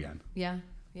to do it again. Yeah.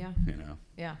 Yeah.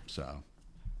 Yeah. So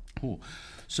cool.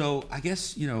 So I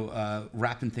guess,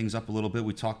 wrapping things up a little bit,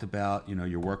 we talked about,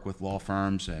 your work with law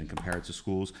firms and compare it to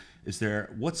schools.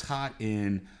 What's hot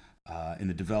in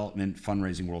the development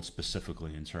fundraising world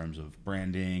specifically in terms of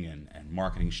branding and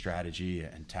marketing strategy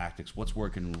and tactics? What's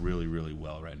working really, really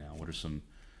well right now? What are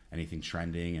anything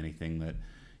trending, anything that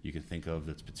you can think of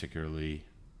that's particularly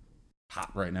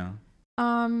hot right now?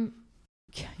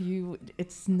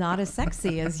 It's not as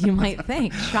sexy as you might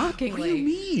think, shockingly. What do you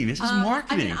mean? This is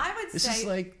marketing. I would this say, is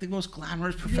like the most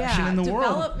glamorous profession in the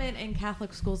world. Development in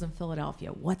Catholic schools in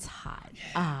Philadelphia. What's hot?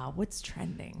 Yeah. What's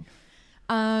trending?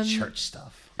 Church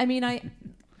stuff. I mean,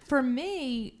 for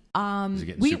me,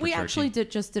 we actually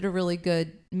did a really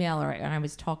good mailer, and I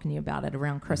was talking to you about it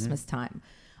around Christmas time.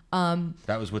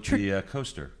 That was with the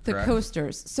coaster, the correct?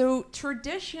 coasters. So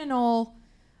traditional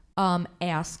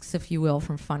asks, if you will,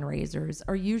 from fundraisers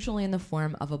are usually in the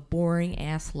form of a boring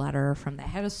ass letter from the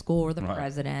head of school or the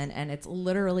president, and it's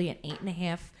literally an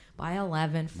 8.5 by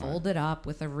 11 folded up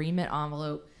with a remit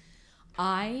envelope.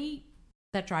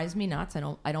 That drives me nuts.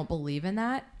 I don't believe in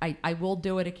that. I will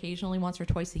do it occasionally, once or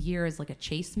twice a year, as like a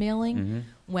chase mailing.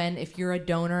 When, if you're a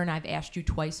donor and I've asked you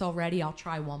twice already, I'll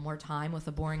try one more time with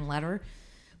a boring letter.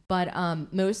 But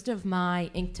most of my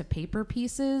ink to paper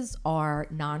pieces are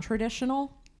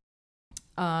non-traditional.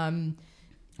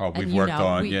 We've worked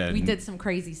on, we did some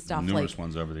crazy stuff, numerous like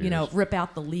ones over the years. Rip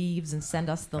out the leaves and send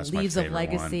us the That's leaves my of favorite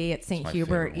legacy one. at St. That's my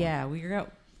Hubert. favorite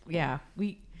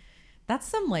one. That's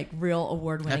some like real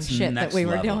award-winning That's shit that we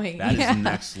were level. doing. That is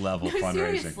next level fundraising.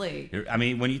 Seriously. I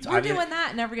mean, when you we're doing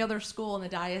that, and every other school in the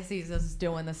diocese is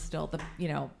doing this still.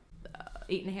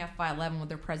 8.5 by 11 with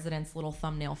their president's little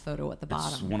thumbnail photo at the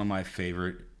bottom. It's one of my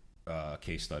favorite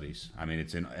case studies. I mean,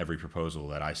 it's in every proposal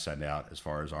that I send out as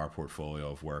far as our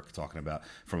portfolio of work, talking about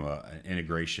from an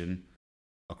integration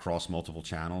across multiple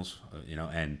channels,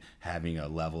 and having a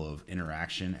level of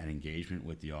interaction and engagement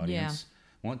with the audience.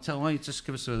 Why don't you just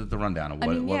give us the rundown of what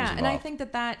was involved? And I think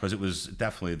that because it was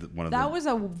definitely that was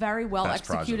a very well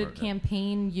executed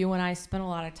campaign. You and I spent a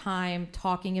lot of time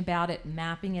talking about it,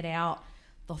 mapping it out,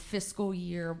 the fiscal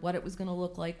year, what it was going to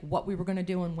look like, what we were going to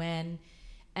do and when.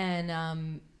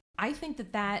 And I think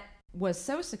that was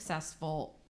so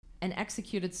successful and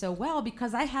executed so well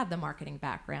because I had the marketing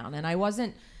background, and I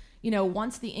wasn't,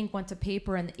 once the ink went to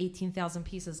paper and the 18,000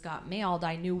 pieces got mailed,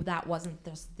 I knew that wasn't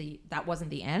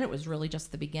the end. It was really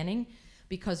just the beginning,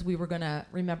 because we were going to,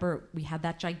 remember, we had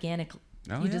that gigantic,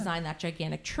 designed that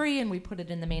gigantic tree, and we put it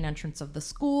in the main entrance of the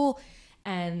school,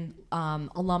 and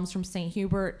alums from St.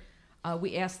 Hubert,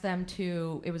 we asked them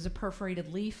to, it was a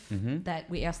perforated leaf that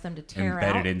we asked them to tear out.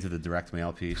 Embedded into the direct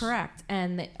mail piece. Correct.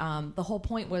 And the whole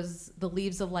point was the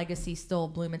leaves of legacy still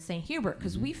bloom at St. Hubert,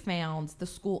 because we found the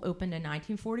school opened in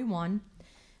 1941.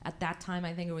 At that time,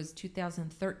 I think it was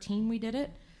 2013 we did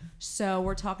it. So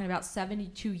we're talking about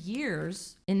 72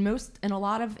 years, in a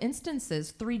lot of instances,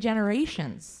 3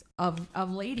 generations of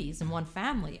ladies in one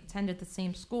family attended the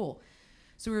same school.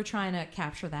 So we were trying to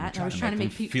capture that. And I was trying to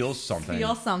make people feel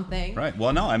something. Right.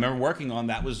 Well, no, I remember working on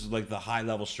that. Was like the high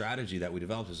level strategy that we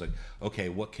developed. Is like, okay,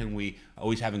 what can we,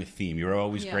 always having a theme. You're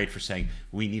always great for saying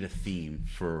we need a theme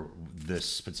for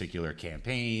this particular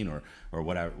campaign or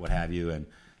whatever, what have you. And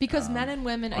because men and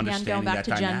women, again, going back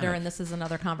to gender, and this is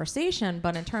another conversation,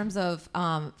 but in terms of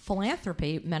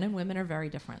philanthropy, men and women are very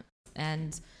different.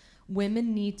 And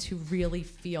women need to really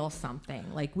feel something.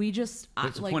 Like we just,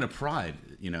 it's a point of pride,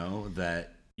 that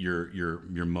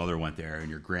your mother went there, and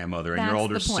your grandmother, and your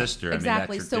older sister.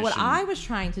 Exactly. I mean, so what I was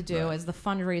trying to do as the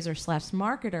fundraiser /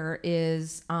 marketer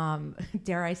is,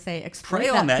 dare I say, express pray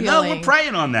on that. Feeling, no, we're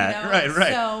praying on that.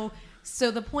 Right.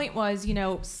 So the point was,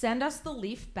 send us the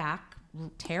leaf back,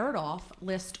 tear it off,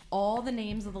 list all the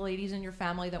names of the ladies in your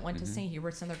family that went to St.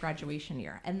 Hubert's in their graduation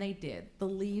year, and they did. The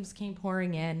leaves came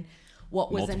pouring in. What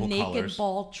was multiple a naked colors.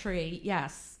 Bald tree,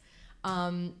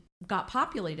 got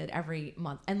populated every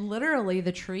month. And literally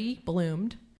the tree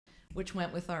bloomed, which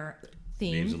went with our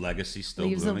theme. Leaves of Legacy, Still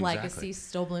Leaves Bloom. of Legacy, Exactly.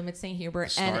 Still Bloom at St. Hubert.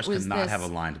 The and stars it was could not have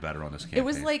aligned better on this campaign. It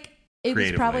was like, it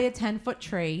was probably a 10-foot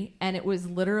tree, and it was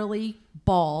literally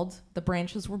bald. The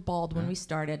branches were bald when we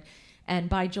started. And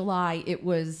by July, it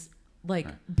was like,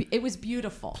 it was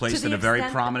beautiful. Placed in a very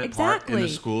prominent part in the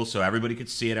school, so everybody could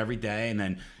see it every day. And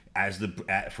then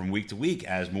from week to week,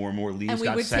 as more and more leaves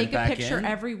got sent back in. And we would take a picture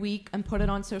every week and put it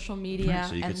on social media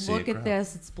so and look at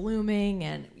this, it's blooming.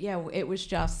 And yeah, it was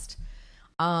just,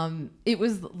 it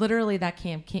was literally that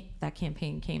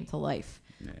campaign came to life.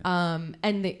 Yeah.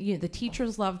 And the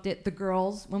teachers loved it. The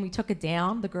girls, when we took it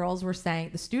down, the girls were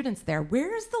saying, the students there,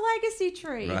 where's the legacy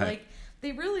tree? Right. Like,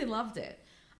 they really loved it.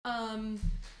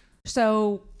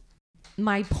 So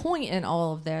my point in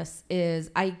all of this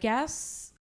is, I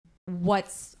guess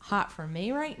what's hot for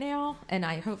me right now, and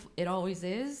I hope it always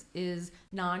is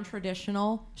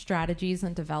non-traditional strategies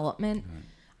and development.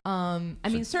 Right. I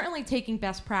mean, certainly taking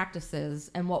best practices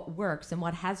and what works and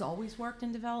what has always worked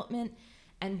in development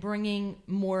and bringing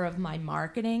more of my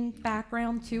marketing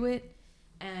background to it,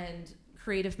 and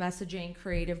creative messaging,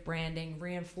 creative branding,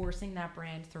 reinforcing that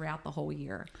brand throughout the whole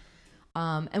year.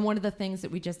 And one of the things that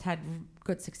we just had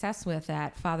good success with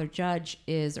at Father Judge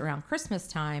is around Christmas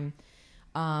time,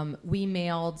 we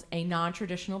mailed a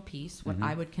non-traditional piece, what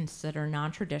I would consider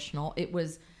non-traditional. It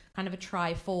was kind of a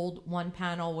trifold. One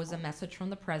panel was a message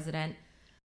from the president.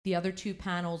 The other two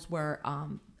panels were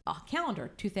a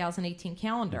calendar, 2018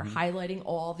 calendar, highlighting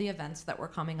all the events that were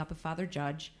coming up at Father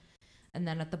Judge. And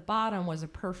then at the bottom was a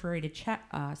perforated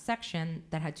section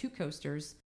that had two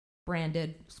coasters,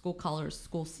 branded, school colors,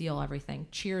 school seal, everything.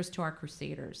 Cheers to our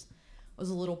Crusaders. It was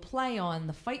a little play on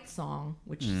the fight song,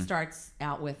 which starts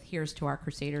out with "Here's to our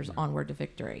Crusaders, onward to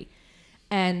victory."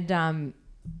 And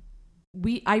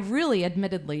I really,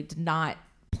 admittedly, did not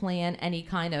plan any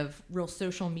kind of real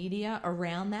social media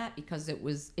around that because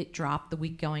it dropped the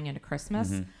week going into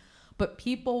Christmas. But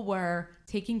people were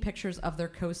taking pictures of their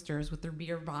coasters with their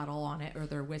beer bottle on it or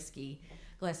their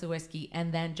glass of whiskey,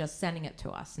 and then just sending it to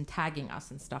us and tagging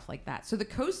us and stuff like that. So the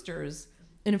coasters,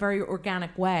 in a very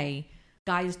organic way,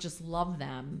 guys just loved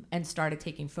them and started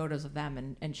taking photos of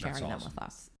them and sharing them with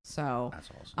us. So that's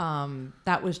awesome.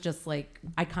 That was just like,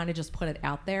 I kind of just put it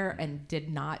out there and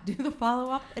did not do the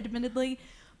follow-up, admittedly,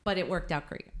 but it worked out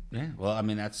great. Yeah, well, I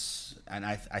mean, I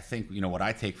think, what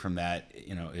I take from that,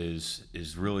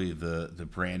 is really the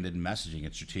branded messaging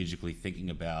and strategically thinking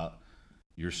about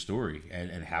your story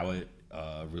and how it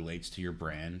relates to your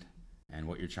brand and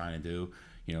what you're trying to do.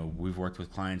 We've worked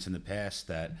with clients in the past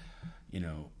that,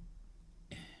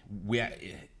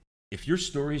 if your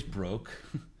story's broke,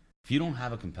 if you don't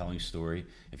have a compelling story,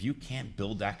 if you can't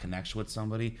build that connection with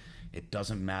somebody, it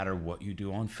doesn't matter what you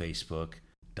do on Facebook,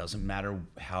 doesn't matter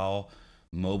how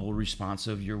mobile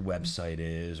responsive your website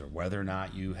is or whether or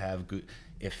not you have good,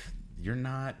 if you're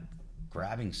not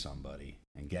grabbing somebody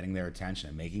and getting their attention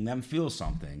and making them feel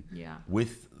something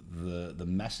with the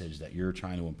message that you're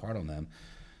trying to impart on them,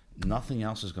 nothing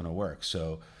else is going to work.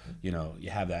 So, you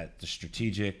have the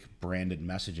strategic branded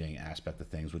messaging aspect of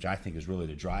things, which I think is really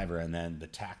the driver, and then the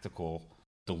tactical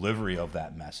delivery of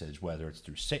that message, whether it's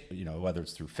through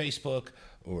Facebook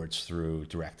or it's through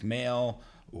direct mail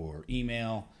or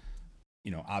email.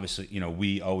 Obviously,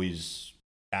 we always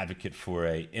advocate for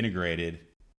a integrated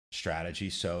strategy.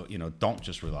 So, don't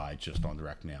just rely just on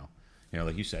direct mail.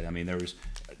 Like you said, I mean, there's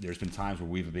been times where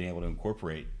we've been able to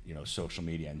incorporate, social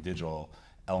media and digital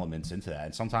elements into that.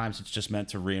 And sometimes it's just meant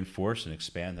to reinforce and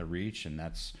expand the reach. And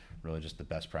that's really just the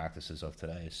best practices of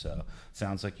today. So it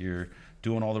sounds like you're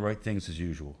doing all the right things as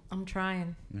usual. I'm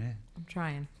trying. Yeah. I'm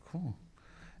trying. Cool.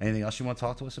 Anything else you want to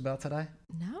talk to us about today?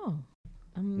 No.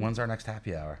 When's our next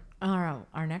happy hour?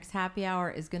 Our next happy hour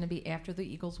is going to be after the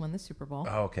Eagles win the Super Bowl.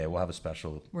 Oh, okay. We'll have a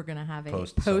special. We're going to have a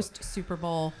post Super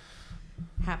Bowl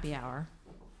happy hour.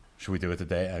 Should we do it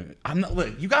today?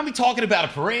 Look, you got me talking about a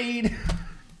parade.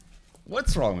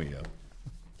 What's wrong with you?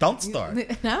 Don't start.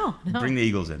 No. Bring the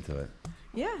Eagles into it.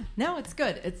 Yeah. No, it's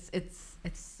good. It's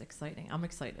exciting. I'm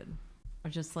excited. I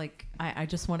just I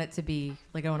just want it to be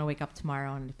like, I want to wake up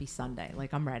tomorrow and it be Sunday.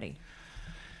 Like, I'm ready.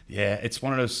 Yeah, it's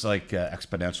one of those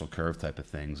exponential curve type of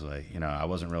things. I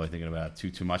wasn't really thinking about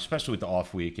it too much, especially with the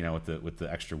off week. With the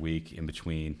extra week in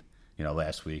between.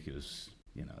 Last week it was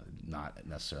not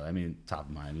necessarily. I mean, top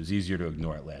of mind. It was easier to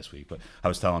ignore it last week. But I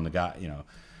was telling the guy,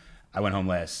 I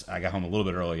got home a little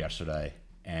bit early yesterday,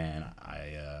 and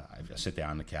I sit down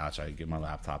on the couch. I get my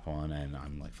laptop on, and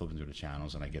I'm flipping through the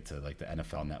channels, and I get to the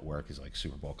NFL Network is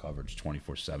Super Bowl coverage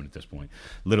 24/7 at this point.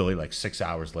 Literally 6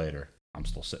 hours later, I'm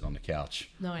still sitting on the couch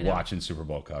watching Super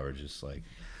Bowl coverage. It's like.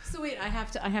 So wait, I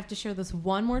have to share this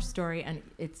one more story, and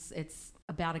it's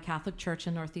about a Catholic church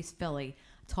in Northeast Philly.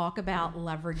 Talk about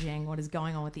leveraging what is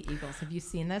going on with the Eagles. Have you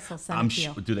seen this? I'll send it to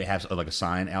you. Do they have like a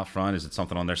sign out front? Is it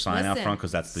something on their sign out front?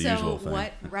 Because that's the usual thing. So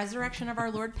what Resurrection of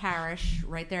Our Lord Parish,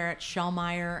 right there at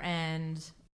Shellmeyer and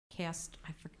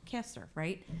Castor,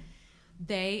 right?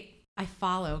 I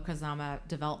follow, because I'm a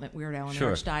development weirdo in the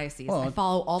Archdiocese. Well, I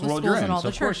follow all the schools and all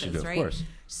the churches, right? Of course.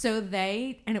 So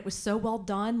and it was so well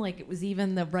done. Like, it was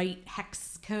even the right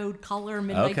hex code color,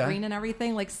 midnight green and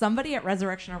everything. Like, somebody at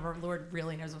Resurrection of Our Lord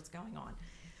really knows what's going on.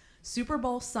 Super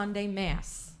Bowl Sunday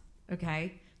Mass,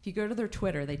 okay? If you go to their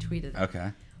Twitter, they tweeted it.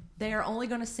 Okay. They are only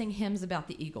going to sing hymns about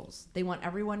the Eagles. They want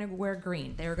everyone to wear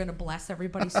green. They are going to bless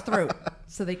everybody's throat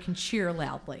so they can cheer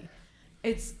loudly.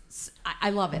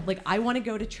 I love it. Like, I want to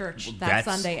go to church that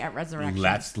Sunday at Resurrection.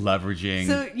 That's leveraging.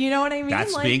 So, you know what I mean?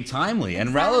 That's like, being timely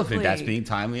and relevant. That's being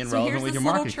timely and relevant with your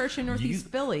marketing. So here's this little church in Northeast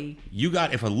Philly.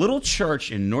 If a little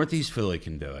church in Northeast Philly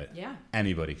can do it,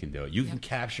 anybody can do it. You can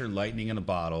capture lightning in a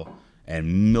bottle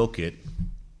and milk it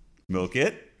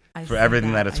for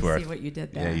everything that it's worth. I see what you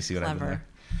did there. Yeah, you see what I did there.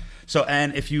 So,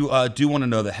 and if you do want to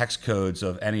know the hex codes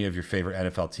of any of your favorite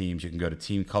NFL teams, you can go to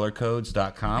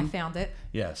teamcolorcodes.com. I found it.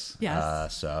 Yes.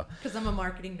 Yes. Because I'm a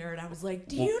marketing nerd, I was like,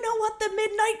 do you know what the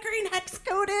midnight green hex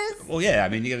code is? Well, yeah. I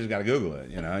mean, you just got to Google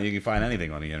it. You know, you can find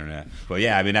anything on the internet. But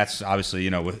yeah, I mean, that's obviously,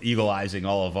 with eagle-izing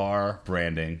all of our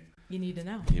branding. You need to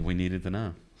know. We needed to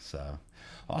know. So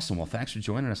awesome. Well, thanks for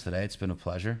joining us today. It's been a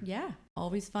pleasure. Yeah.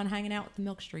 Always fun hanging out with the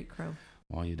Milk Street crew.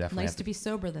 Well, you definitely nice to be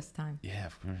sober this time. Yeah,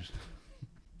 of course.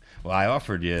 Well, I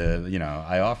offered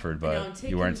but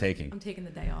you weren't taking. I'm taking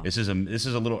the day off. This is a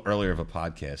little earlier of a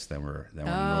podcast than we normally do.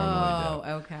 Oh,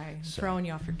 okay. Throwing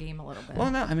you off your game a little bit.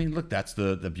 Well, no, I mean, look, that's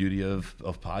the beauty of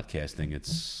podcasting.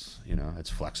 It's, it's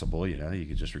flexible. You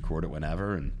can just record it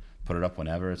whenever and put it up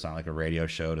whenever. It's not like a radio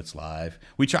show that's live.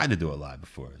 We tried to do it live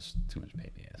before. It was too much pain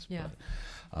in the ass. Yeah.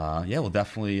 But, we'll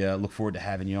definitely look forward to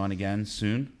having you on again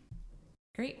soon.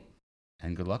 Great.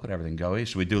 And good luck with everything, Goey.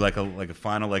 Should we do like a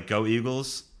final Go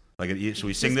Eagles? Should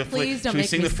we sing the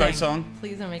fight song?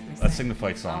 Please don't make me sing. Let's sing the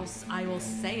fight song. I will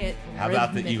say it. How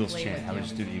about the Eagles chant? How about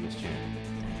just do the Eagles chant?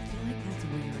 I feel like that's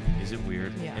weird. Is it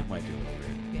weird? Yeah. It might be a little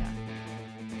weird. Yeah.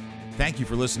 Thank you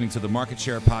for listening to the Market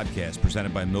Share Podcast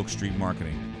presented by Milk Street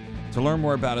Marketing. To learn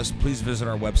more about us, please visit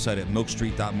our website at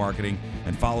milkstreet.marketing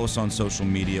and follow us on social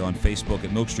media on Facebook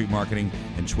at Milk Street Marketing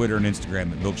and Twitter and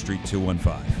Instagram at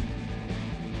milkstreet215.